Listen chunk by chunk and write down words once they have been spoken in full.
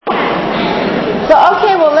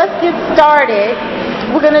get started.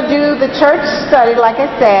 We're going to do the church study, like I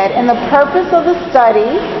said, and the purpose of the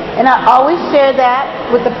study, and I always share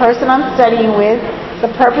that with the person I'm studying with,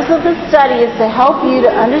 the purpose of the study is to help you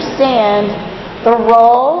to understand the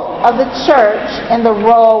role of the church and the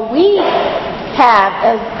role we have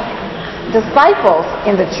as disciples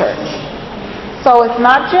in the church. So it's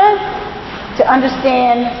not just to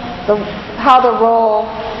understand how the role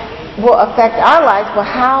will affect our lives, but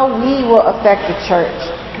how we will affect the church.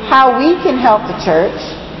 How we can help the church,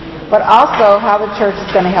 but also how the church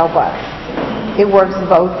is going to help us. It works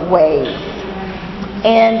both ways.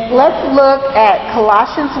 And let's look at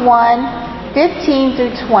Colossians 1:15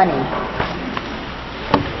 through 20.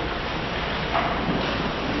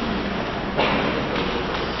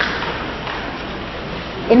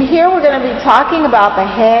 And here we're going to be talking about the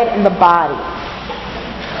head and the body.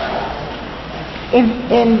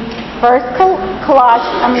 In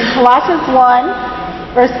Colossians 1,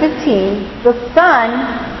 verse 15, the Son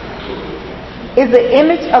is the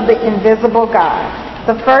image of the invisible God,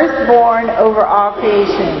 the firstborn over all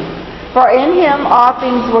creation. For in Him all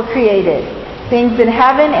things were created, things in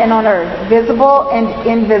heaven and on earth, visible and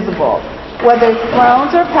invisible, whether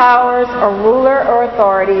thrones or powers or ruler or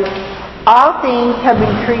authorities. All things have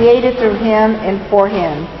been created through Him and for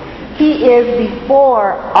Him. He is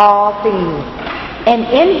before all things, and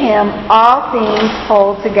in Him all things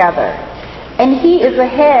hold together. And He is the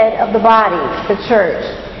head of the body, the church.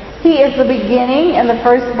 He is the beginning and the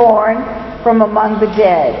firstborn from among the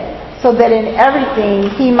dead, so that in everything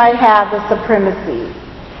He might have the supremacy.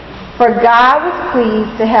 For God was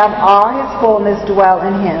pleased to have all His fullness dwell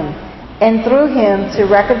in Him, and through Him to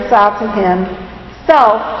reconcile to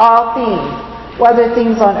Himself all things, whether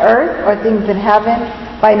things on earth or things in heaven,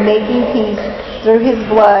 by making peace through His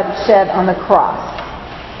blood shed on the cross.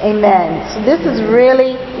 Amen. So this is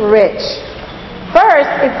really rich. First,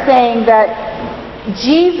 it's saying that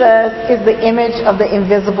Jesus is the image of the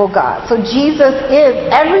invisible God. So Jesus is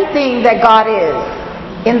everything that God is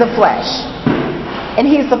in the flesh. And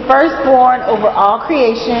He's the firstborn over all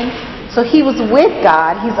creation. So He was with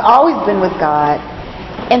God. He's always been with God.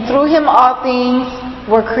 And through Him all things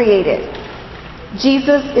were created.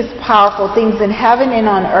 Jesus is powerful. Things in heaven and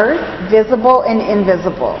on earth, visible and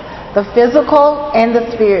invisible. The physical and the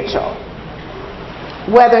spiritual.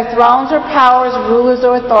 Whether thrones or powers, rulers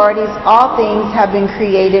or authorities, all things have been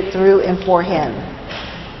created through and for Him.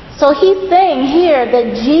 So He's saying here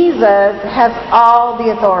that Jesus has all the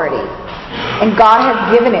authority. And God has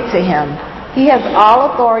given it to Him. He has all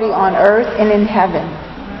authority on earth and in heaven.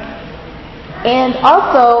 And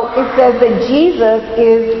also, it says that Jesus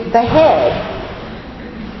is the head.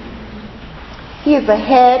 He is the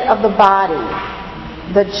head of the body,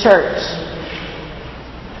 the church.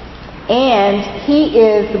 And He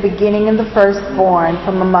is the beginning and the firstborn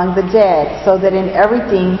from among the dead, so that in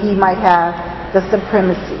everything He might have the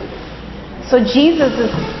supremacy. So Jesus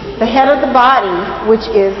is the head of the body, which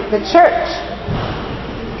is the church.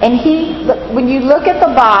 And when you look at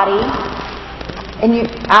the body,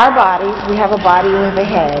 our bodies, we have a body and we have a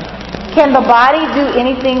head. Can the body do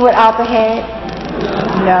anything without the head?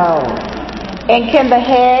 No. And can the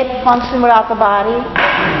head function without the body?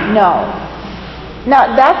 No. Now,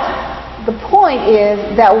 the point is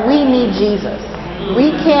that we need Jesus.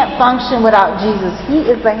 We can't function without Jesus. He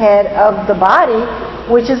is the head of the body,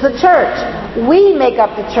 which is the church. We make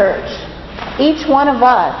up the church. Each one of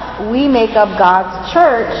us, we make up God's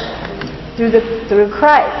church through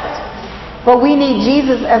Christ. But we need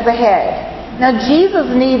Jesus as the head. Now, Jesus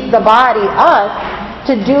needs the body, us,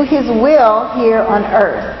 to do His will here on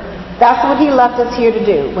earth. That's what He left us here to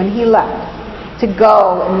do when He left. To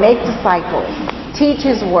go and make disciples, teach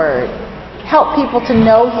His word, help people to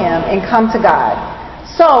know Him and come to God.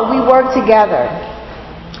 So, we work together.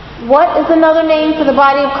 What is another name for the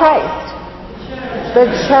body of Christ? The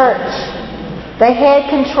church. The head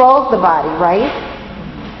controls the body, right?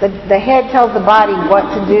 The head tells the body what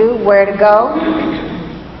to do, where to go.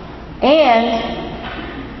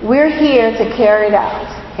 And we're here to carry it out.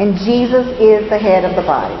 And Jesus is the head of the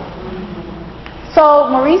body. So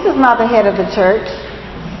Maurice is not the head of the church.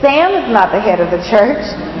 Sam is not the head of the church.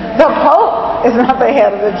 The Pope is not the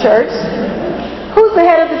head of the church. Who's the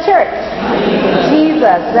head of the church?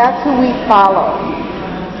 Jesus. That's who we follow.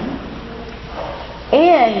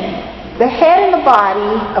 And the head and the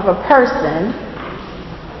body of a person,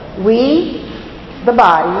 we, the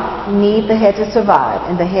body, need the head to survive,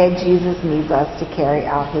 and the head, Jesus, needs us to carry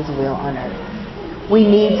out His will on earth. We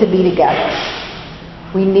need to be together.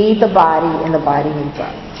 We need the body, and the body needs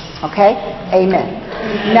us. Okay? Amen.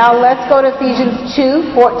 Now let's go to Ephesians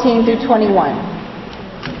 2:14 through 21.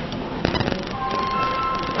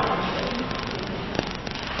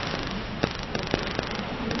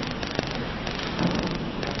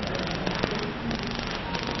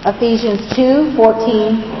 Ephesians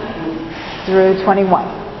 2:14 through 21.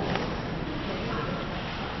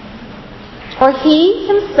 For he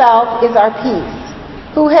himself is our peace,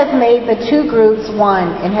 who has made the two groups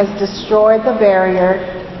one and has destroyed the barrier,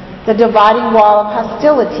 the dividing wall of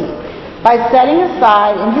hostility, by setting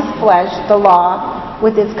aside in his flesh the law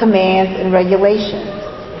with its commands and regulations.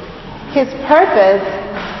 His purpose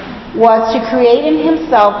was to create in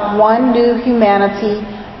himself one new humanity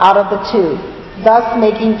out of the two, thus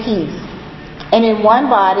making peace, and in one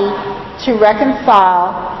body to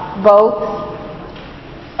reconcile both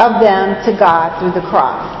of them to God through the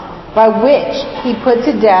cross, by which he put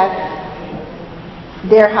to death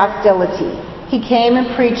their hostility. He came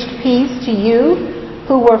and preached peace to you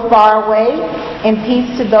who were far away, and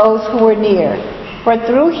peace to those who were near. For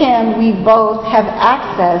through him we both have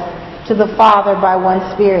access to the Father by one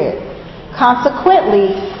Spirit.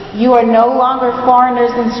 Consequently, you are no longer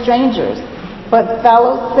foreigners and strangers, but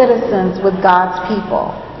fellow citizens with God's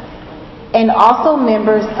people, and also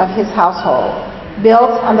members of his household,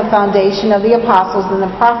 built on the foundation of the apostles and the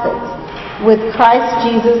prophets, with Christ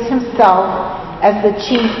Jesus himself as the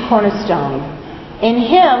chief cornerstone. In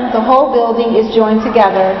him, the whole building is joined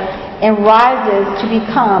together and rises to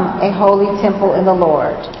become a holy temple in the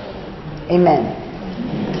Lord. Amen.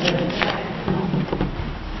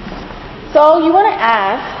 So you want to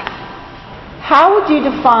ask, how would you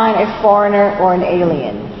define a foreigner or an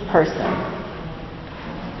alien person?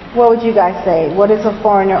 What would you guys say? What is a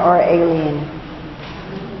foreigner or alien?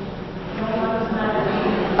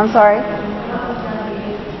 I'm sorry?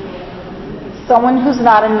 Someone who's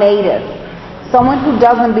not a native. Someone who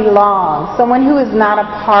doesn't belong, someone who is not a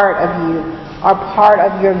part of you, or part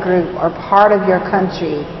of your group, or part of your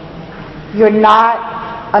country. You're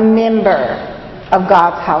not a member of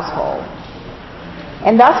God's household.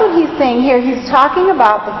 And that's what he's saying here. He's talking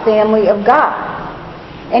about the family of God.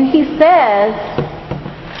 And he says,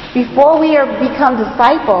 before we become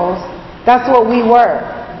disciples, that's what we were.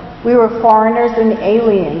 We were foreigners and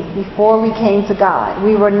aliens before we came to God.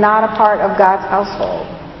 We were not a part of God's household.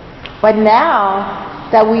 But now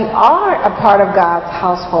that we are a part of God's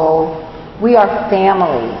household, we are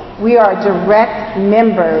family. We are direct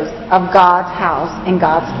members of God's house and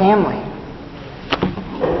God's family.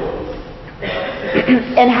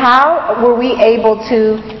 And how were we able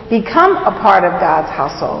to become a part of God's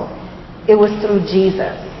household? It was through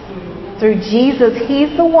Jesus. Through Jesus,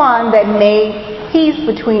 he's the one that made peace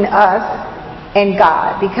between us and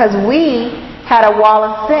God, because we had a wall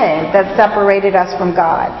of sin that separated us from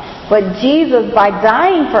God. But Jesus, by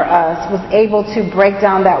dying for us, was able to break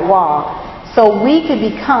down that wall so we could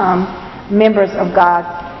become members of God's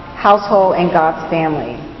household and God's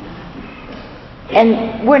family.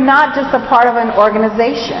 And we're not just a part of an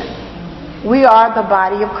organization. We are the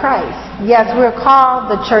body of Christ. Yes, we're called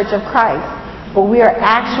the Church of Christ, but we are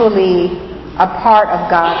actually a part of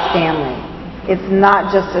God's family. It's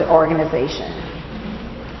not just an organization.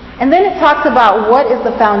 And then it talks about what is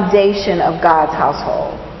the foundation of God's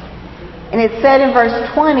household. And it said in verse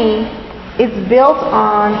 20, it's built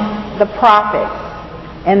on the prophets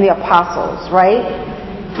and the apostles, right?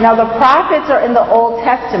 Now the prophets are in the Old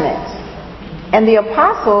Testament, and the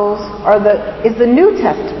apostles is the New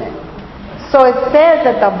Testament. So it says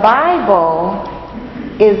that the Bible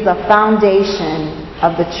is the foundation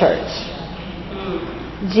of the church.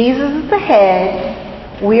 Jesus is the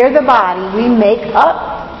head, we are the body, we make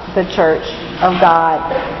up the church of God,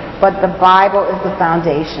 but the Bible is the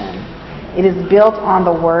foundation. It is built on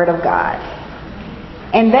the Word of God.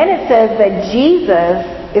 And then it says that Jesus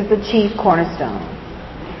is the chief cornerstone.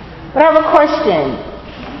 But I have a question.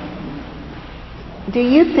 Do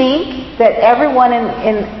you think that everyone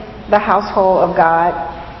in the household of God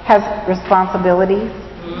has responsibilities?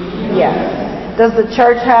 Yes. Does the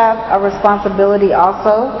church have a responsibility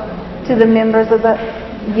also to the members of the...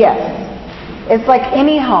 Yes. It's like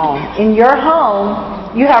any home. In your home,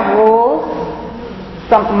 you have rules.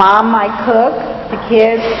 Some mom might cook, the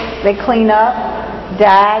kids, they clean up.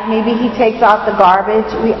 Dad, maybe he takes out the garbage.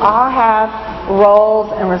 We all have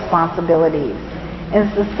roles and responsibilities. And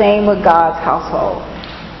it's the same with God's household.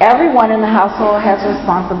 Everyone in the household has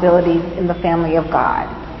responsibilities in the family of God.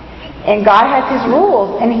 And God has his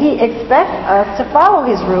rules, and he expects us to follow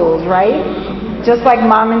his rules, right? Just like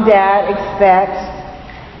mom and dad expect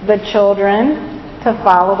the children to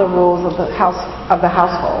follow the rules of the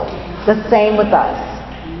household. The same with us.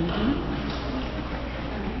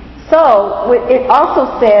 So it also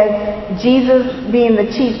says, Jesus being the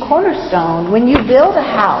chief cornerstone, when you build a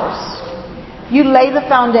house, you lay the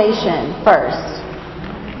foundation first.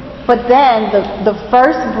 But then the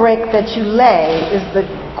first brick that you lay is the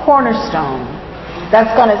cornerstone.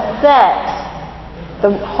 that's going to set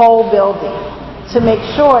the whole building to make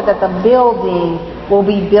sure that the building will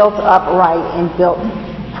be built up right and built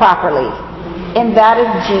properly. And that is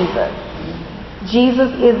Jesus. Jesus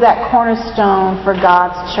is that cornerstone for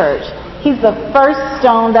God's church. He's the first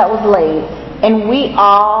stone that was laid, and we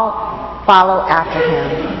all follow after him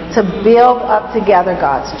to build up together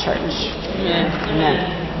God's church. Amen.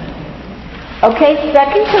 Okay, 2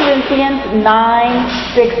 Corinthians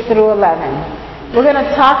 9, 6 through 11. We're going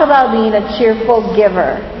to talk about being a cheerful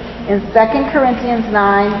giver in 2 Corinthians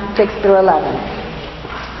 9, 6 through 11.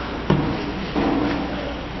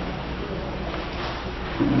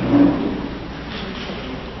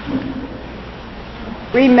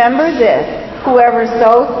 Remember this, whoever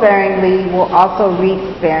sows sparingly will also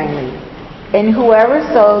reap sparingly, and whoever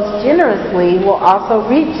sows generously will also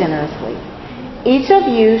reap generously. Each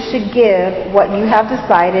of you should give what you have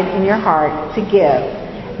decided in your heart to give,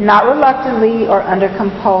 not reluctantly or under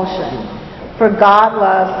compulsion, for God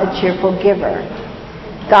loves a cheerful giver.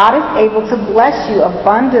 God is able to bless you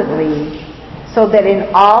abundantly, so that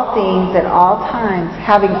in all things at all times,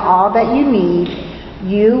 having all that you need,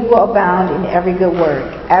 you will abound in every good work.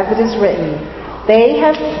 As it is written, they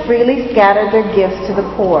have freely scattered their gifts to the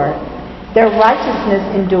poor. Their righteousness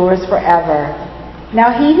endures forever. Now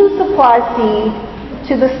he who supplies seed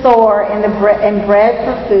to the sower and bread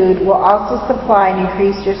for food will also supply and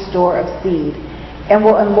increase your store of seed, and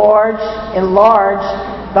will enlarge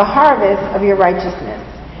the harvest of your righteousness.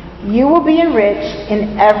 You will be enriched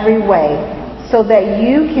in every way, so that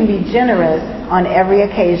you can be generous on every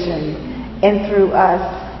occasion. And through us,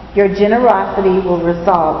 your generosity will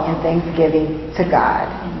result in thanksgiving to God.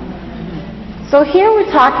 So here we're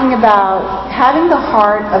talking about having the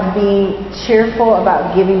heart of being cheerful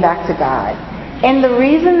about giving back to God. And the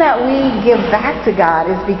reason that we give back to God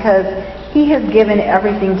is because he has given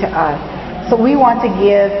everything to us. So we want to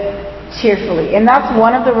give cheerfully. And that's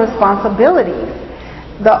one of the responsibilities.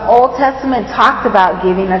 The Old Testament talked about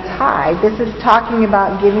giving a tithe. This is talking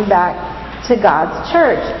about giving back to God's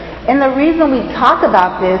church. And the reason we talk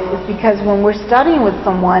about this is because when we're studying with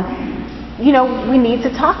someone, we need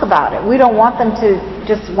to talk about it. We don't want them to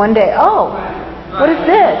just one day, oh, what is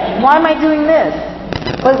this? Why am I doing this?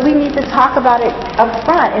 But we need to talk about it up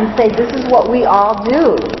front and say, this is what we all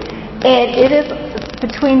do. And it is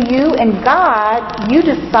between you and God. You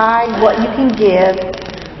decide what you can give.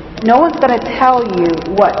 No one's going to tell you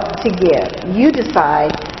what to give. You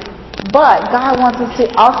decide. But God wants us to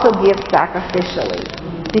also give sacrificially,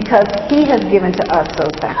 because he has given to us so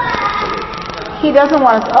sacrificially. He doesn't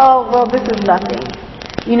want us, oh, well, this is nothing.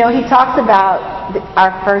 He talks about our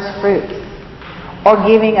first fruits, or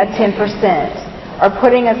giving a 10%, or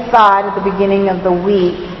putting aside at the beginning of the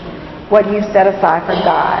week what you set aside for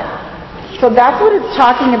God. So that's what it's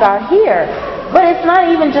talking about here. But it's not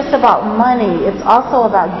even just about money. It's also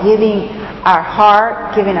about giving our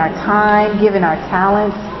heart, giving our time, giving our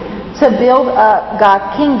talents to build up God's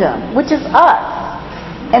kingdom, which is us.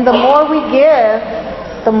 And the more we give,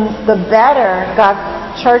 the better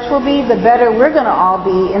God's church will be, the better we're going to all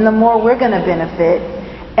be, and the more we're going to benefit,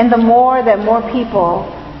 and the more that more people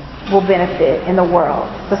will benefit in the world.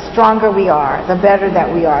 The stronger we are, the better that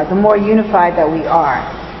we are, the more unified that we are.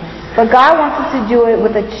 But God wants us to do it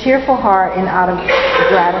with a cheerful heart and out of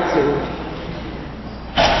gratitude.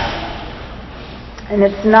 And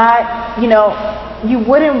it's not, you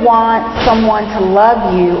wouldn't want someone to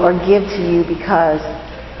love you or give to you because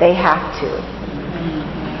they have to.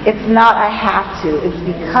 It's not I have to. It's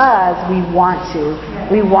because we want to.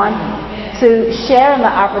 We want to share in the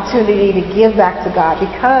opportunity to give back to God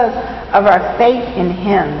because of our faith in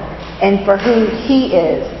him and for who he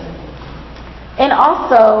is. And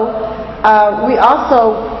also, we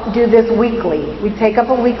also do this weekly. We take up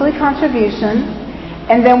a weekly contribution,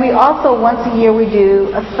 and then we also, once a year, we do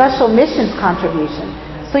a special missions contribution.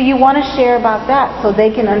 So you want to share about that so they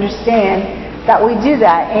can understand that we do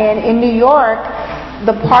that. And in New York,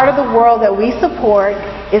 the part of the world that we support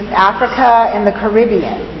is Africa and the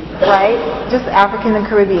Caribbean, right? Just Africa and the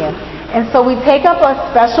Caribbean. And so we take up a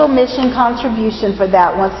special mission contribution for that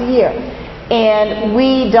once a year. And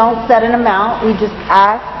we don't set an amount. We just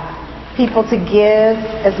ask people to give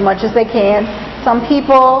as much as they can. Some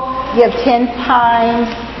people give 10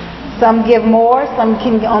 times. Some give more. Some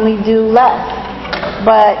can only do less.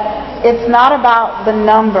 But it's not about the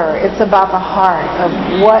number. It's about the heart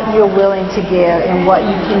of what you're willing to give and what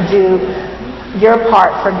you can do your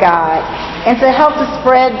part for God. And to help to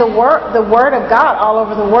spread the word of God all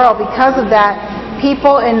over the world. Because of that,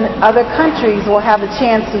 people in other countries will have a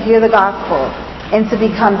chance to hear the gospel and to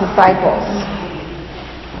become disciples.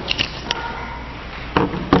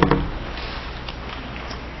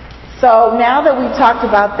 So now that we've talked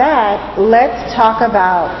about that, let's talk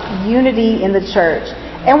about unity in the church.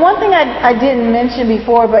 And one thing I didn't mention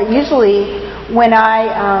before, but usually when I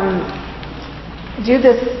do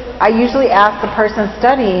this, I usually ask the person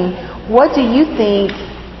studying, what do you think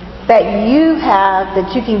that you have that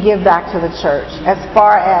you can give back to the church as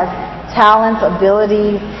far as talents,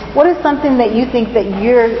 abilities? What is something that you think that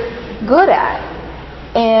you're good at?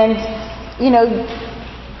 And,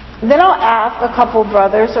 then I'll ask a couple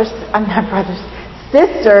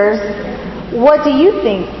sisters, what do you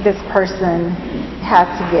think this person has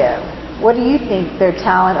to give? What do you think their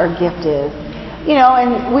talent or gift is?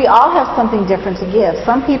 And we all have something different to give.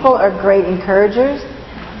 Some people are great encouragers.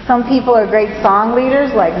 Some people are great song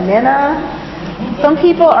leaders like Nina. Some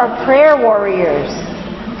people are prayer warriors.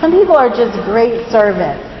 Some people are just great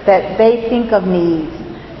servants that they think of needs.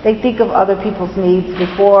 They think of other people's needs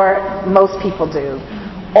before most people do.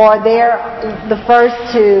 Or they're the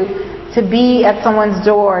first to be at someone's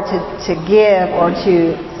door to give or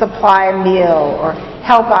to supply a meal or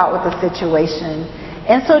help out with a situation.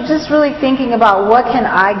 And so just really thinking about what can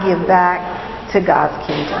I give back to God's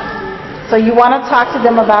kingdom. So you want to talk to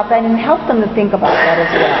them about that and help them to think about that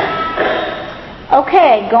as well.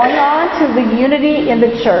 Okay, going on to the unity in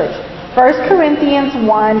the church. 1 Corinthians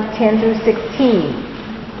 1:10 through 16.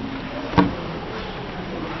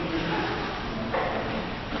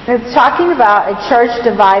 It's talking about a church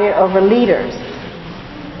divided over leaders.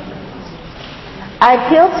 I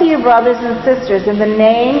appeal to you, brothers and sisters, in the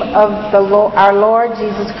name of our Lord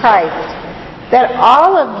Jesus Christ, that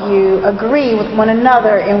all of you agree with one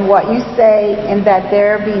another in what you say, and that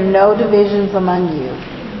there be no divisions among you,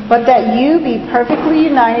 but that you be perfectly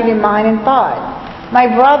united in mind and thought. My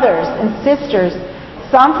brothers and sisters,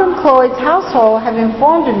 some from Chloe's household have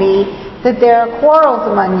informed me that there are quarrels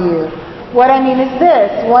among you. What I mean is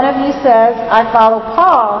this: one of you says, I follow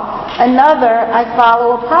Paul, another, I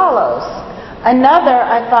follow Apollos, another,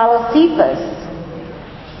 I follow Cephas,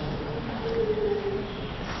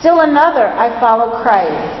 still another, I follow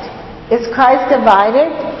Christ. Is Christ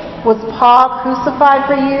divided? Was Paul crucified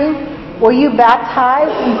for you? Were you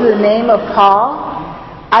baptized into the name of Paul?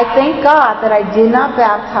 I thank God that I did not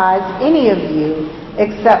baptize any of you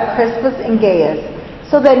except Crispus and Gaius,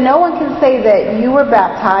 so that no one can say that you were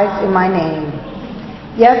baptized in my name.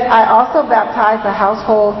 Yes, I also baptized the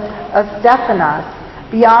household of Stephanas.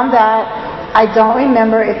 Beyond that, I don't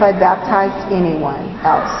remember if I baptized anyone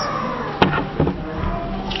else.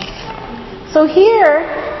 So here,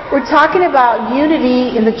 we're talking about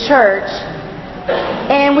unity in the church,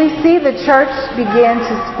 and we see the church begin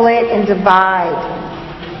to split and divide,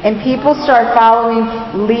 and people start following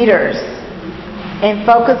leaders and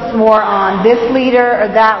focus more on this leader or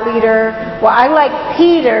that leader. Well, I like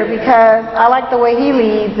Peter because I like the way he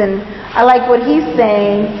leads and I like what he's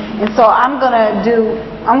saying, and so I'm gonna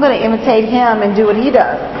imitate him and do what he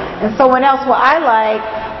does. And someone else, well, I like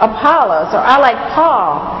Apollos or I like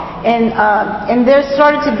Paul, and there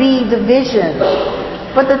started to be division.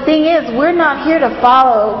 But the thing is, we're not here to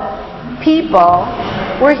follow people.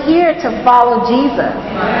 We're here to follow Jesus.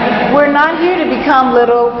 We're not here to become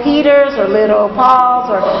little Peters or little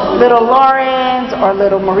Pauls or little Laurens or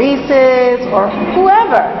little Maurices or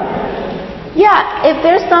whoever. Yeah, if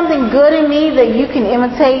there's something good in me that you can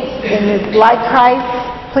imitate and is like Christ,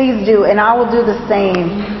 please do, and I will do the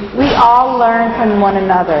same. We all learn from one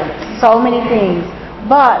another so many things,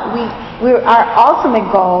 but our ultimate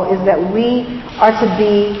goal is that we are to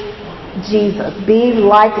be Jesus, be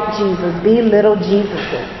like Jesus, be little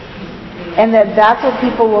Jesuses. And that's what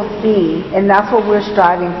people will see, and that's what we're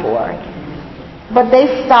striving for. But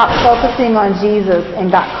they stopped focusing on Jesus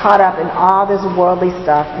and got caught up in all this worldly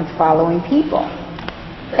stuff and following people.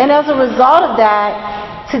 And as a result of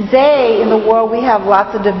that, today in the world we have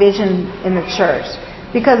lots of division in the church.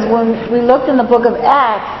 Because when we looked in the book of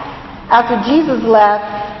Acts, after Jesus left,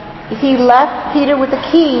 he left Peter with the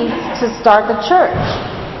keys to start the church.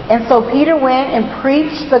 And so Peter went and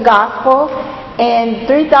preached the gospel, and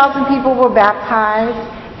 3,000 people were baptized,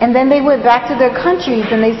 and then they went back to their countries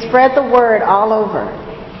and they spread the word all over.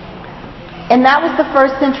 And that was the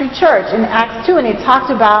first century church in Acts 2, and it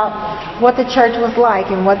talked about what the church was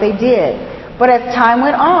like and what they did. But as time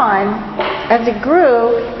went on, as it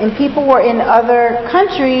grew, and people were in other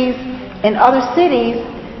countries, in other cities,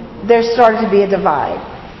 there started to be a divide.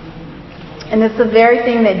 And it's the very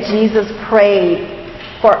thing that Jesus prayed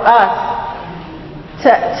for us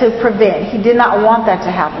to prevent. He did not want that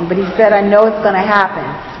to happen, but he said, I know it's going to happen,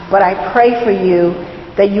 but I pray for you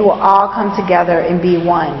that you will all come together and be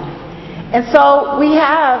one. And so we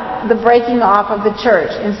have the breaking off of the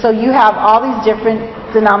church. And so you have all these different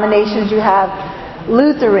denominations. You have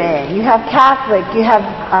Lutheran, you have Catholic, you have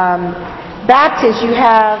Baptist, you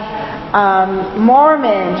have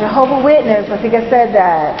Mormon, Jehovah's Witness, I think I said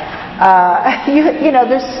that. You know,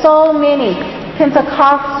 there's so many.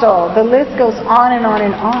 Pentecostal, the list goes on and on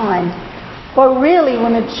and on. But really,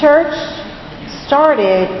 when the church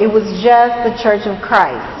started, it was just the Church of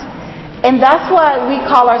Christ. And that's why we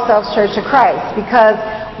call ourselves Church of Christ, because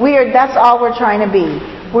that's all we're trying to be.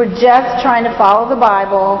 We're just trying to follow the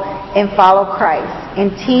Bible and follow Christ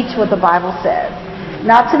and teach what the Bible says.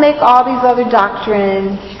 Not to make all these other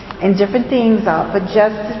doctrines and different things up, but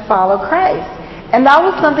just to follow Christ. And that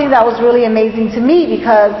was something that was really amazing to me,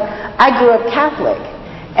 because I grew up Catholic.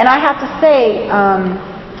 And I have to say,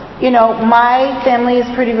 you know, my family is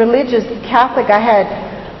pretty religious, Catholic. I had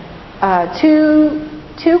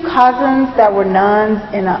two cousins that were nuns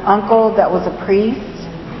and an uncle that was a priest.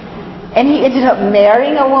 And he ended up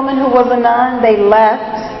marrying a woman who was a nun. They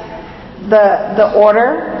left the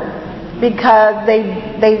order because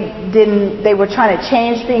they were trying to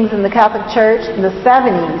change things in the Catholic Church in the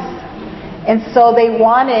 70s. And so they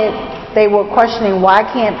were questioning, why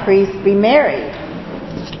can't priests be married?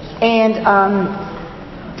 And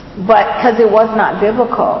but because it was not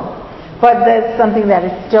biblical. But that's something that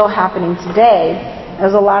is still happening today.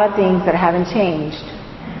 There's a lot of things that haven't changed.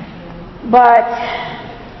 But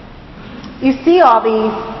you see all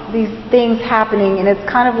these things happening, and it's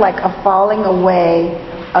kind of like a falling away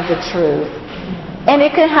of the truth. And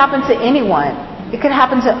it could happen to anyone. It could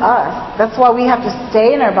happen to us. That's why we have to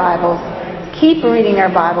stay in our Bibles, keep reading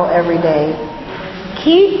our Bible every day,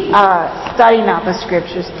 keep studying out the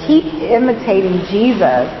Scriptures, keep imitating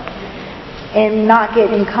Jesus, and not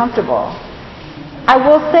getting comfortable. I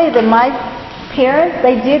will say that my parents,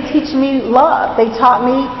 they did teach me love. They taught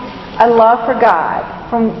me a love for God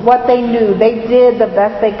from what they knew. They did the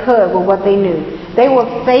best they could with what they knew. They were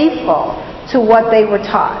faithful to what they were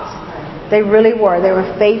taught. They really were. They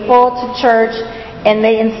were faithful to church, and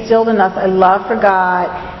they instilled in us a love for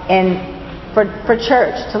God and for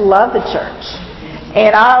church, to love the church.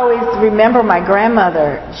 And I always remember my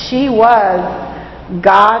grandmother. She was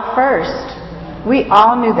God first. We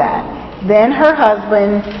all knew that. Then her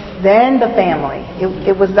husband, then the family.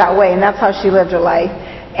 It was that way, and that's how she lived her life.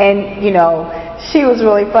 And, you know, she was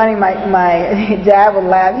really funny. My dad would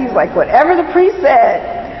laugh. He's like, whatever the priest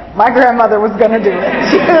said, my grandmother was going to do it.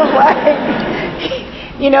 She was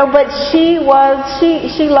like, you know, but she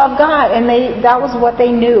loved God, and that was what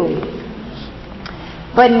they knew.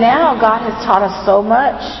 But now God has taught us so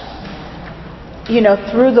much, you know,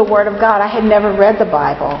 through the Word of God. I had never read the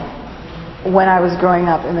Bible when I was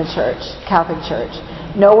growing up in the church, Catholic Church.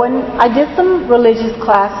 I did some religious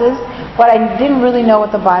classes, but I didn't really know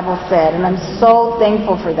what the Bible said, and I'm so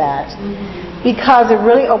thankful for that, because it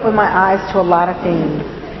really opened my eyes to a lot of things.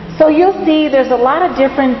 So you'll see there's a lot of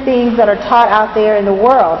different things that are taught out there in the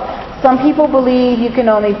world. Some people believe you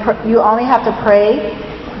only have to pray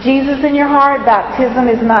Jesus in your heart. Baptism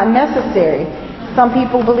is not necessary. Some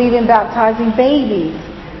people believe in baptizing babies.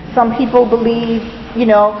 Some people believe, you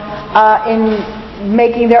know, in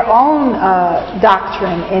making their own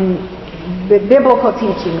doctrine in biblical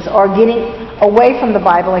teachings, or getting away from the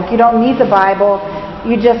Bible. Like, you don't need the Bible.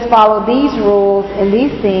 You just follow these rules and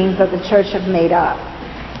these things that the church have made up.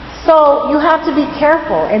 So you have to be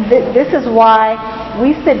careful. And this is why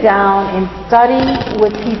we sit down and study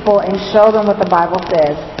with people and show them what the Bible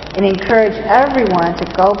says, and encourage everyone to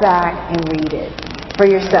go back and read it for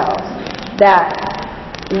yourselves. That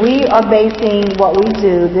we are basing what we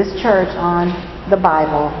do, this church, on the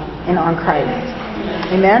Bible and on Christ.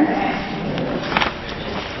 Amen?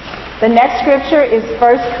 The next scripture is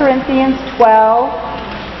 1 Corinthians 12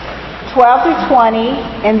 through 20,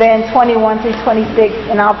 and then 21 through 26,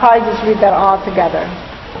 and I'll probably just read that all together.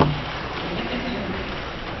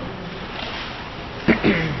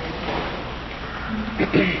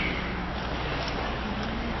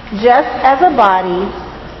 Just as a body,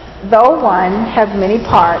 though one, has many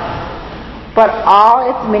parts, but all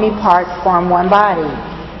its many parts form one body,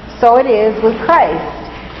 so it is with Christ.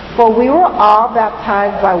 For we were all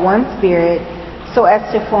baptized by one Spirit, so as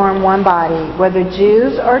to form one body, whether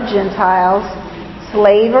Jews or Gentiles,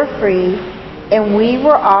 slave or free, and we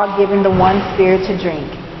were all given the one Spirit to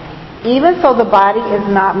drink. Even so, the body is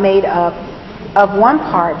not made up of one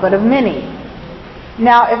part, but of many.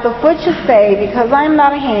 Now, if the foot should say, because I am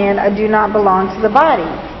not a hand, I do not belong to the body,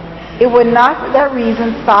 it would not for that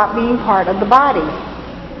reason stop being part of the body.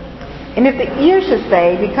 And if the ear should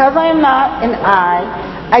say, because I am not an eye,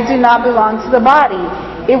 I do not belong to the body,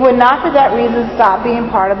 it would not for that reason stop being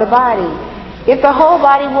part of the body. If the whole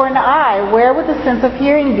body were an eye, where would the sense of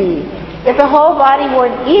hearing be? If the whole body were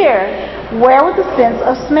an ear, where would the sense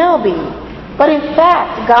of smell be? But in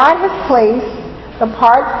fact, God has placed the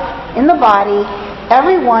parts in the body,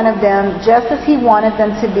 every one of them, just as He wanted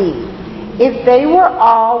them to be. If they were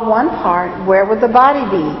all one part, where would the body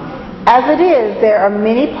be? As it is, there are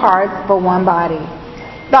many parts but one body.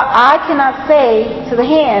 The eye cannot say to the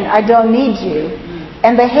hand, I don't need you.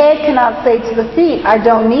 And the head cannot say to the feet, I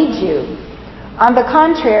don't need you. On the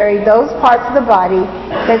contrary, those parts of the body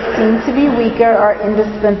that seem to be weaker are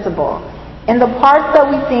indispensable. And the parts that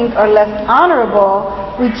we think are less honorable,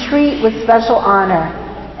 we treat with special honor.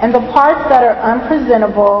 And the parts that are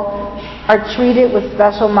unpresentable are treated with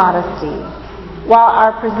special modesty. While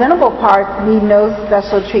our presentable parts need no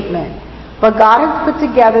special treatment. But God has put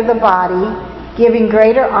together the body, giving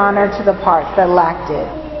greater honor to the parts that lacked it,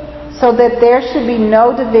 so that there should be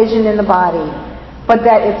no division in the body, but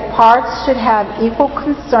that its parts should have equal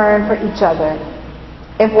concern for each other.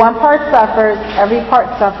 If one part suffers, every part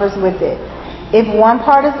suffers with it. If one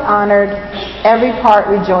part is honored, every part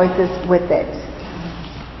rejoices with it.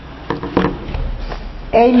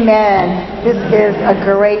 Amen. This is a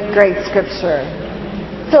great, great scripture.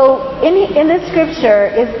 So in this scripture,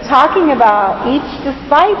 it's talking about each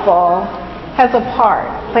disciple has a part,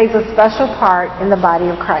 plays a special part in the body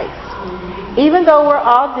of Christ. Even though we're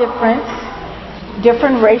all different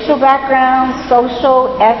racial backgrounds,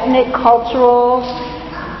 social, ethnic, cultural,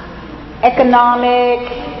 economic,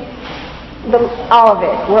 all of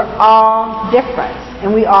it. We're all different,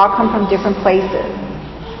 and we all come from different places.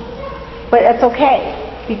 But it's okay,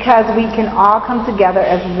 because we can all come together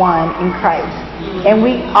as one in Christ. And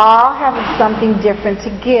we all have something different to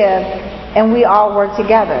give, and we all work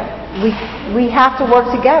together. We have to work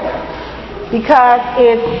together, because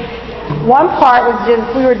if one part was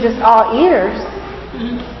we were just all ears,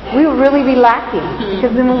 we would really be lacking,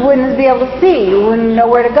 because then we wouldn't be able to see, we wouldn't know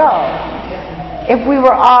where to go. If we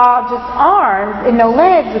were all just arms and no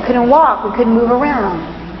legs, we couldn't walk, we couldn't move around.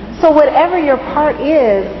 So whatever your part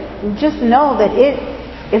is, just know that it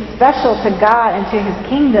is special to God and to His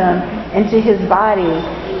kingdom and to His body.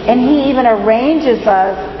 And He even arranged it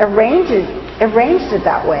that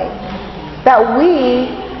way, that we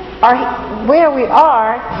are where we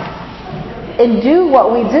are and do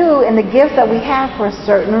what we do and the gifts that we have for a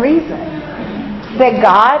certain reason. That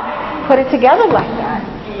God put it together like that.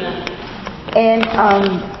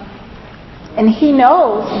 And He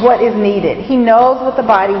knows what is needed. He knows what the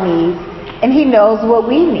body needs, and He knows what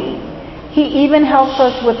we need. He even helps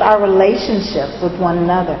us with our relationships with one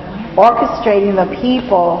another, orchestrating the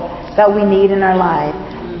people that we need in our life.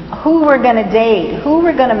 Who we're going to date, who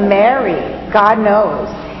we're going to marry, God knows.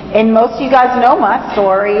 And most of you guys know my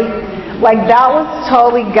story. Like, that was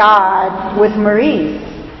totally God with Maurice.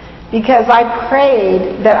 Because I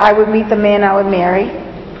prayed that I would meet the man I would marry.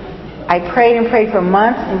 I prayed and prayed for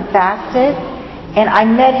months and fasted. And I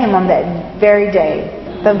met him on that very day.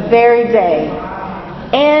 The very day.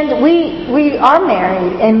 And we are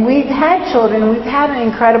married. And we've had children. We've had an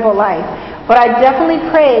incredible life. But I definitely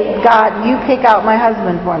prayed, God, you pick out my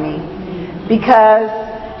husband for me. Because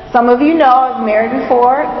some of you know I've married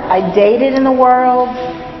before. I dated in the world.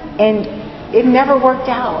 And it never worked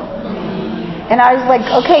out. And I was like,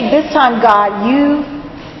 okay, this time, God, you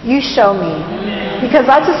show me. Because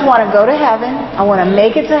I just want to go to heaven. I want to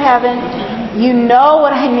make it to heaven. You know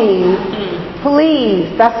what I need.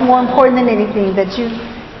 Please, that's more important than anything, that you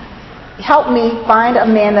help me find a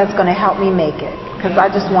man that's going to help me make it. Because I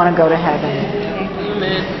just want to go to heaven.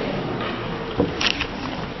 Amen.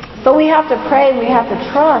 So we have to pray. We have to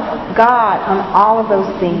trust God on all of those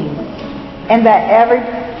things. And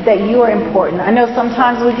that you are important. I know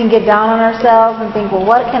sometimes we can get down on ourselves and think, well,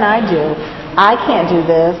 what can I do? I can't do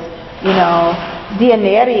this. You know,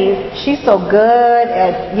 Dianeri, she's so good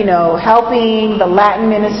at, helping the Latin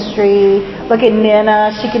ministry. Look at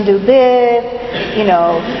Nina, she can do this.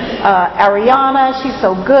 Ariana, she's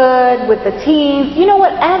so good with the teens.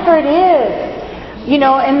 Whatever it is.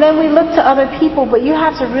 And then we look to other people, but you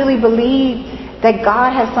have to really believe that God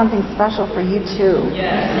has something special for you too.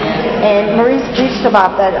 Yes. And Maurice preached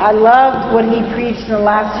about that. I loved what he preached in the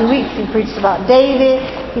last 2 weeks. He preached about David.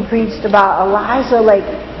 He preached about Elijah. Like,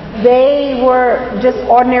 they were just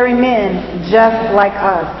ordinary men, just like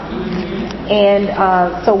us. And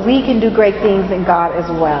so we can do great things in God as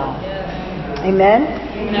well. Amen?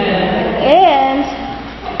 And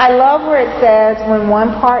I love where it says, when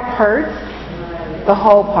one part hurts, the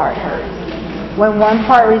whole part hurts. When one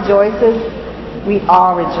part rejoices, we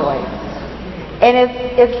all rejoice. And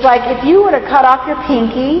it's like if you were to cut off your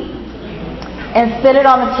pinky and sit it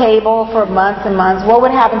on the table for months and months, what would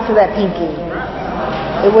happen to that pinky?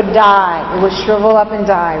 It would die. It would shrivel up and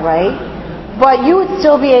die, right? but you would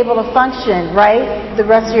still be able to function, right? The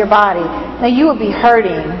rest of your body. Now you would be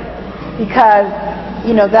hurting because,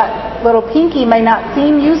 that little pinky may not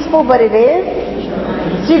seem useful, but it is.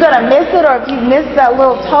 So you're going to miss it, or if you miss that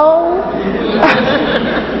little toe,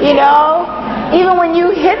 even when you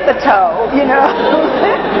hit the toe,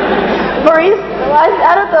 Maurice,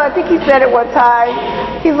 I don't know, I think he said it one time.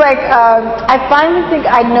 He's like, I finally think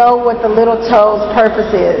I know what the little toe's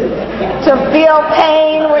purpose is. To feel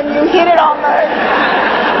pain when you hit it on the...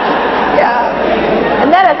 Yeah. And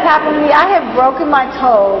that has happened to me. I have broken my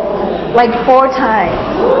toe like 4 times.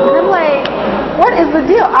 And I'm like, what is the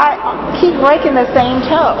deal? I keep breaking the same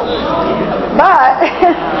toe. But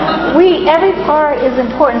every part is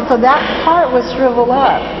important. So that part would shrivel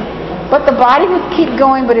up. But the body would keep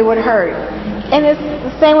going, but it would hurt. And it's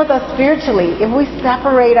the same with us spiritually. If we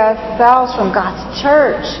separate ourselves from God's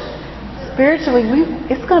church, spiritually,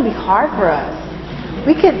 it's going to be hard for us.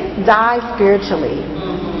 We could die spiritually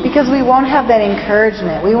because we won't have that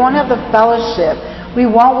encouragement. We won't have the fellowship. We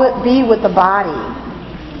won't be with the body.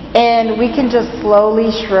 And we can just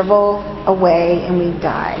slowly shrivel away and we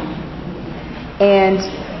die. And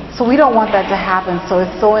so we don't want that to happen. So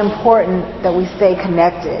it's so important that we stay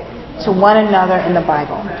connected to one another in the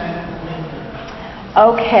Bible.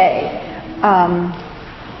 Okay.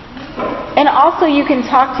 And also you can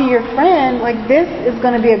talk to your friend. Like, this is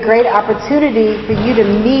going to be a great opportunity for you to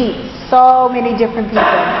meet so many different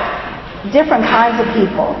people. Different kinds of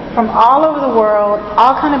people. From all over the world.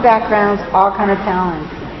 All kind of backgrounds. All kind of talents.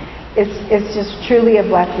 It's just truly a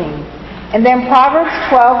blessing. And then Proverbs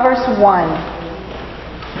 12 verse 1.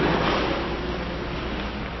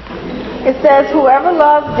 It says, whoever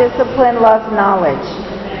loves discipline loves knowledge,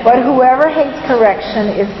 but whoever hates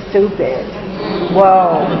correction is stupid.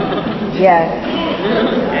 Whoa. Yes.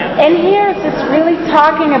 And here it's really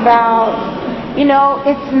talking about,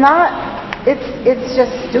 it's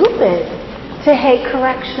just stupid to hate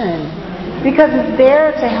correction, because it's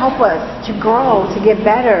there to help us to grow, to get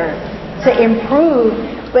better, to improve.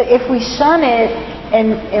 But if we shun it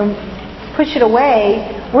and push it away,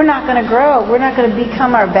 we're not going to grow. We're not going to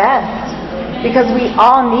become our best, because we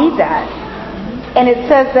all need that. And it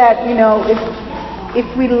says that, if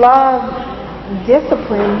we love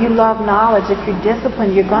discipline, you love knowledge. If you're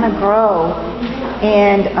disciplined, you're going to grow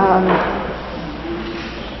and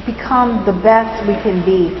become the best we can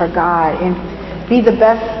be for God and be the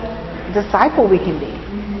best disciple we can be.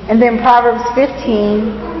 And then Proverbs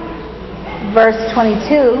 15, verse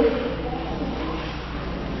 22.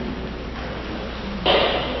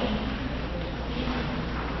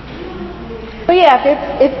 So yeah,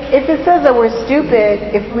 if it says that we're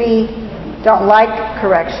stupid, if we don't like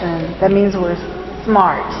correction, that means we're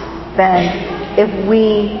smart. Then if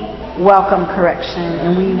we welcome correction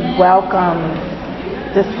and we welcome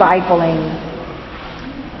discipling.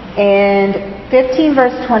 And 15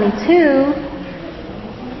 verse 22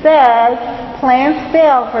 says, plans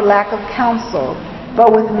fail for lack of counsel,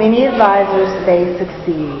 but with many advisors they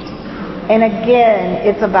succeed. And again,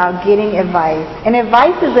 it's about getting advice. And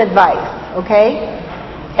advice is advice. Okay?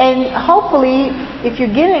 And hopefully, if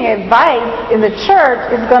you're getting advice in the church,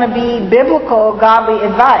 it's going to be biblical, godly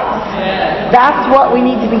advice. That's what we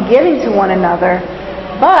need to be giving to one another.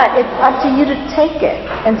 But it's up to you to take it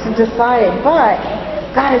and to decide it. But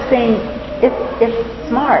God is saying it's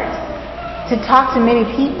smart to talk to many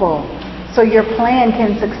people so your plan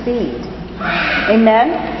can succeed.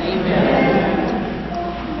 Amen? Amen.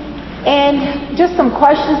 And just some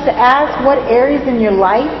questions to ask. What areas in your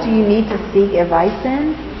life do you need to seek advice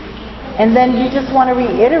in? And then you just want to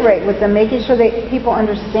reiterate with them, making sure that people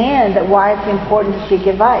understand that why it's important to seek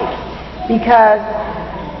advice. Because,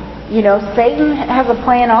 Satan has a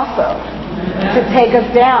plan also to take us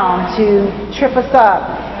down, to trip us up,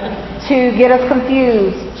 to get us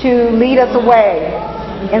confused, to lead us away.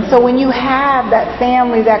 And so when you have that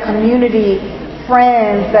family, that community,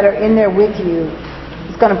 friends that are in there with you,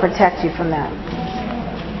 going to protect you from that.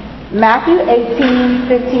 Matthew 18,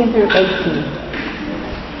 15 through 18.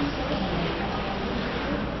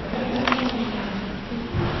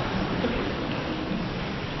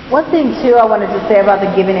 One thing too I wanted to say about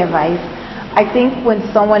the giving advice, I think when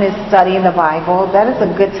someone is studying the Bible, that is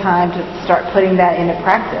a good time to start putting that into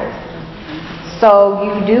practice. So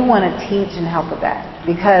you do want to teach and help with that,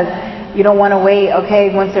 because you don't want to wait,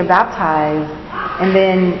 once they're baptized, and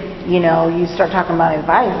then you start talking about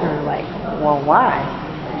advice, and they're like, well, why?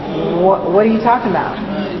 What are you talking about?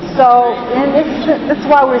 So, and that's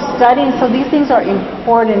why we're studying. So these things are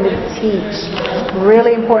important to teach.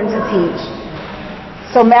 Really important to teach.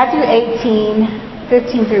 So Matthew 18,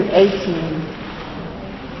 15 through 18.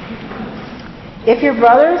 If your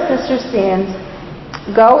brother or sister sins,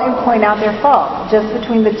 go and point out their fault, just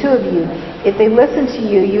between the two of you. If they listen to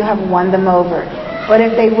you, you have won them over. But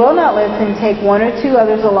if they will not listen, take one or two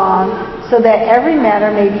others along, so that every matter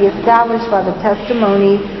may be established by the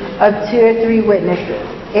testimony of 2 or 3 witnesses.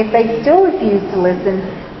 If they still refuse to listen,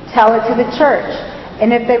 tell it to the church. And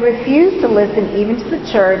if they refuse to listen even to the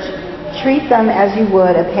church, treat them as you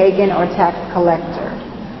would a pagan or tax collector.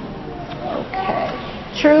 Okay.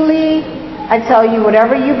 Truly, I tell you,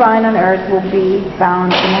 whatever you bind on earth will be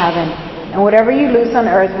bound in heaven, and whatever you loose on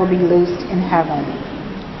earth will be loosed in heaven.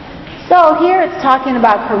 So here it's talking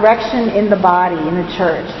about correction in the body, in the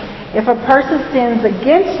church. If a person sins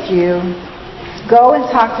against you, go and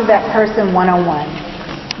talk to that person one-on-one.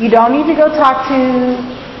 You don't need to go talk to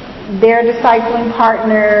their discipling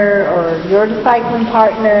partner or your discipling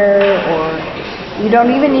partner, or you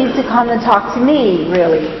don't even need to come and talk to me,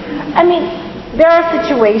 really. I mean, there are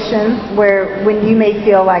situations where when you may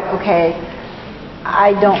feel like, okay,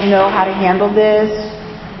 I don't know how to handle this.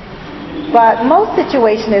 But most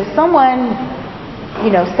situations, if someone,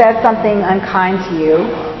 says something unkind to you,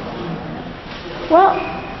 well,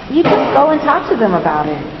 you just go and talk to them about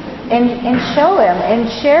it and show them and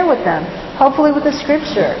share with them, hopefully with the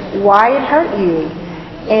scripture, why it hurt you.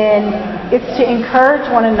 And it's to encourage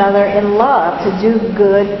one another in love, to do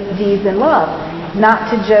good deeds in love, not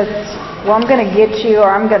to just, well, I'm going to get you,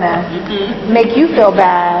 or I'm going to make you feel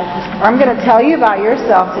bad, or I'm going to tell you about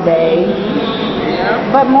yourself today.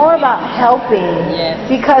 But more about helping,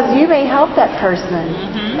 because you may help that person.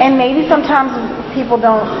 And maybe sometimes people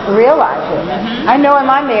don't realize it. I know in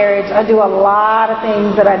my marriage, I do a lot of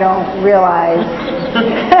things that I don't realize.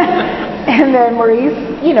 And then Maurice,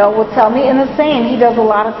 will tell me, and the same, he does a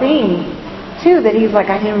lot of things, too, that he's like,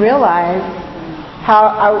 I didn't realize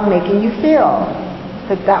how I was making you feel.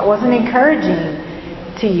 That wasn't encouraging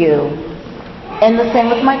to you. And the same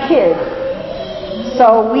with my kids.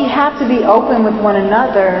 So we have to be open with one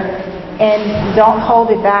another and don't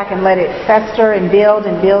hold it back and let it fester and build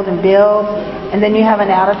and build and build. And then you have an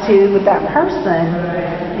attitude with that person.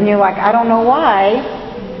 And you're like, I don't know why.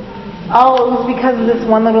 Oh, it was because of this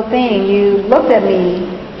one little thing. You looked at me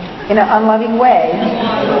in an unloving way.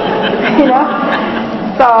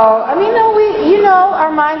 So,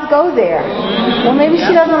 our minds go there. Well, maybe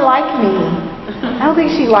she doesn't like me. I don't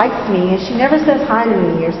think she likes me, and she never says hi to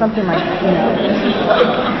me, or something like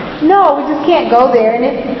that. No, we just can't go there. And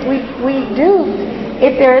if we do,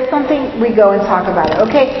 if there is something, we go and talk about it.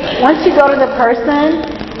 Okay, once you go to the person,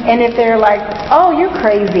 and if they're like, oh, you're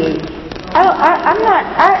crazy.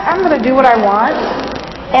 I'm going to do what I want,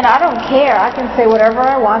 and I don't care. I can say whatever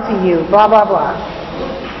I want to you, blah, blah, blah.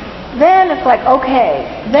 Then it's like, okay,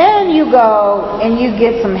 then you go and you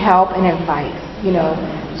get some help and advice,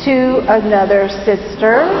 to another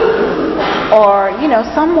sister or,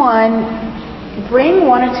 someone. Bring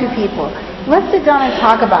 1 or 2 people. Let's sit down and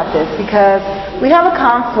talk about this, because we have a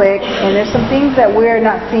conflict and there's some things that we're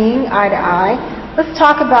not seeing eye to eye. Let's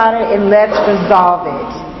talk about it and let's resolve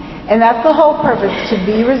it. And that's the whole purpose, to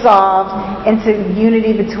be resolved into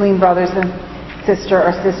unity between brothers and sister,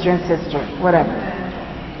 or sister and sister, whatever.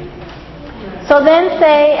 So then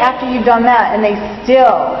say, after you've done that, and they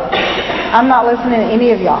still, I'm not listening to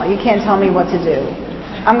any of y'all. You can't tell me what to do.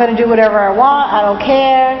 I'm going to do whatever I want. I don't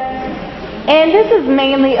care. And this is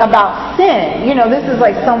mainly about sin. This is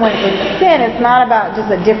like someone in sin. It's not about just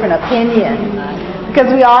a different opinion. Because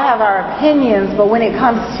we all have our opinions, but when it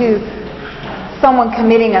comes to someone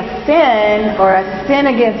committing a sin or a sin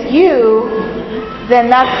against you, then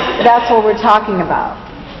that's what we're talking about.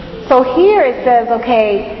 So here it says,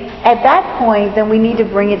 okay, at that point, then we need to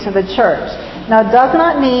bring it to the church. Now, it does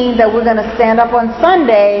not mean that we're going to stand up on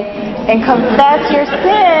Sunday and confess your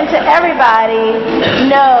sin to everybody.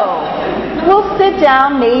 No. We'll sit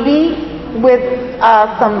down maybe with a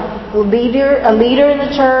leader in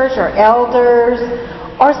the church, or elders,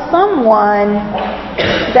 or someone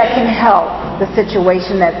that can help the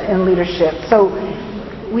situation that's in leadership. So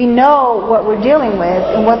we know what we're dealing with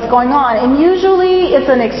and what's going on. And usually it's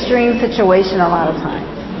an extreme situation a lot of times.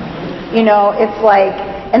 It's like,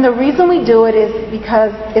 and the reason we do it is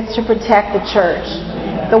because it's to protect the church.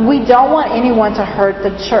 But we don't want anyone to hurt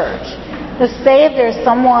the church. So say if there's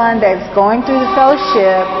someone that's going through the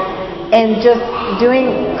fellowship and just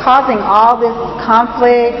causing all this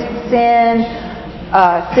conflict, sin,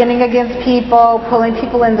 sinning against people, pulling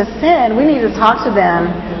people into sin, we need to talk to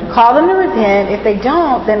them, call them to repent. If they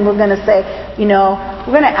don't, then we're going to say,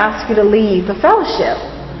 we're going to ask you to leave the fellowship,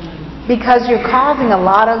 because you're causing a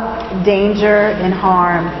lot of danger and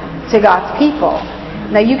harm to God's people.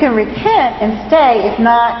 Now, you can repent and stay. If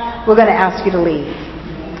not, we're going to ask you to leave.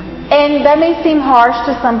 And that may seem harsh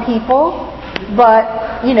to some people,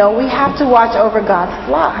 but, you know, we have to watch over God's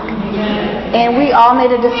flock. And we all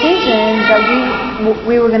made a decision that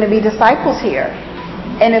we were going to be disciples here.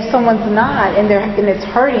 And if someone's not and it's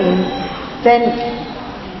hurting, then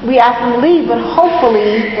we ask them to leave. But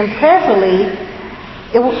hopefully and prayerfully,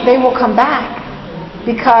 they will come back,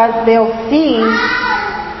 because they'll see,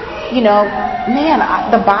 you know, man,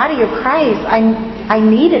 the body of Christ, I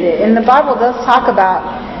needed it. And the Bible does talk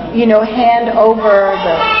about, you know, hand over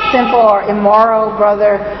the sinful or immoral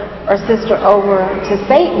brother or sister over to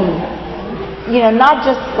Satan. You know, not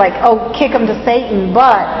just like, oh, kick them to Satan,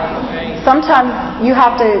 but sometimes you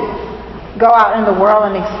have to go out in the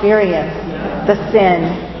world and experience the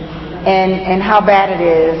sin and how bad it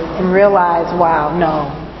is, and realize, wow, no,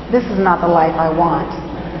 this is not the life I want.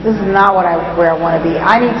 This is not where I want to be.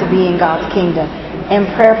 I need to be in God's kingdom. And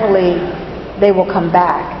prayerfully, they will come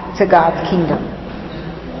back to God's kingdom.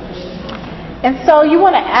 And so you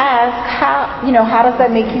want to ask, how does that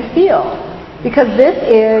make you feel? Because this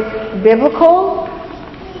is biblical.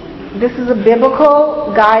 This is a biblical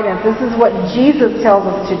guidance. This is what Jesus tells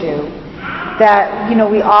us to do. That, you know,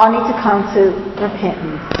 we all need to come to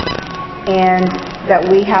repentance. And that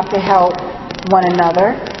we have to help one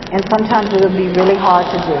another. And sometimes it will be really hard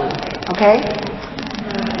to do. Okay?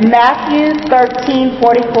 Matthew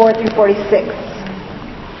 13:44 through 46.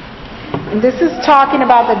 And this is talking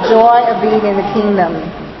about the joy of being in the kingdom.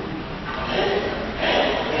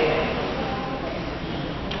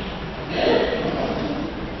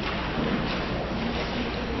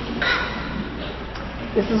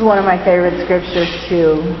 This is one of my favorite scriptures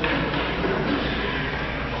too.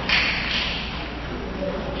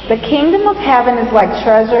 The kingdom of heaven is like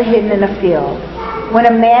treasure hidden in a field. When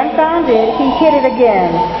a man found it, he hid it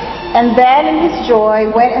again, and then in his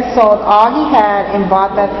joy went and sold all he had and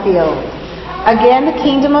bought that field. Again, the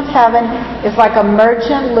kingdom of heaven is like a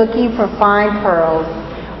merchant looking for fine pearls.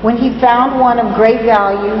 When he found one of great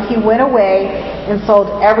value, he went away and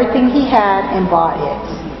sold everything he had and bought it.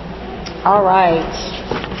 All right.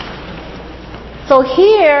 So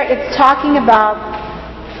here it's talking about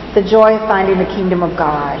the joy of finding the kingdom of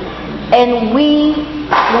God. And when we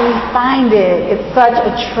find it, it's such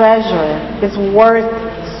a treasure. It's worth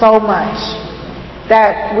so much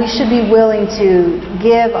that we should be willing to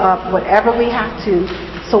give up whatever we have to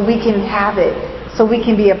so we can have it, so we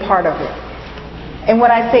can be a part of it. And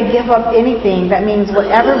when I say give up anything, that means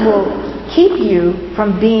whatever will keep you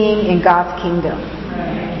from being in God's kingdom.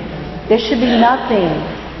 There should be nothing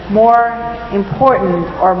more important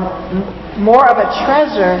or more of a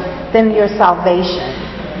treasure than your salvation.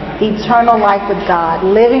 Eternal life with God,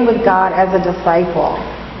 living with God as a disciple.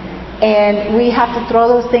 And we have to throw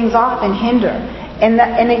those things off and hinder.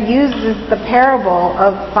 And it uses the parable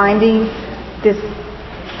of finding this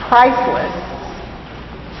priceless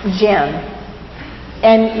gem.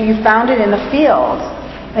 And you found it in a field.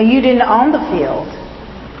 Now, you didn't own the field,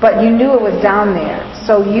 but you knew it was down there.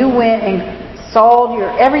 So you went and sold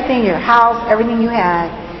everything, your house, everything you had,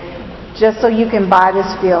 just so you can buy this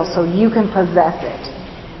field, so you can possess it.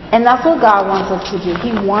 And that's what God wants us to do.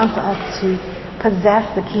 He wants us to possess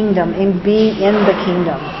the kingdom and be in the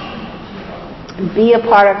kingdom. Be a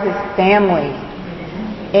part of His family.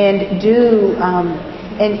 And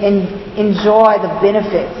enjoy the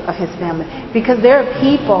benefits of His family. Because there are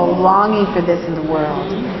people longing for this in the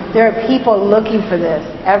world. There are people looking for this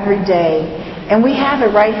every day. And we have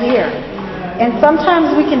it right here. And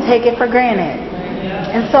sometimes we can take it for granted.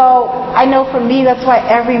 And so I know for me, that's why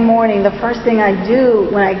every morning the first thing I do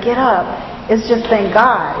when I get up is just thank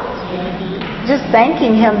God. Just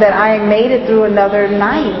thanking Him that I made it through another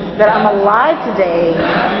night, that I'm alive today,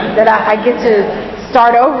 that I get to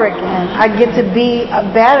start over again. I get to be a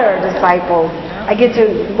better disciple. I get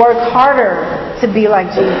to work harder to be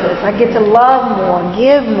like Jesus. I get to love more,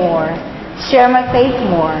 give more, share my faith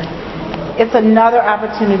more. It's another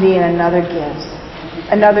opportunity and another gift.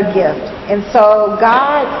 And so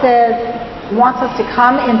God wants us to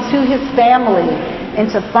come into His family and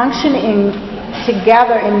to function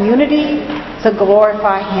together in unity to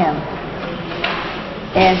glorify Him.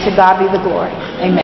 And to God be the glory.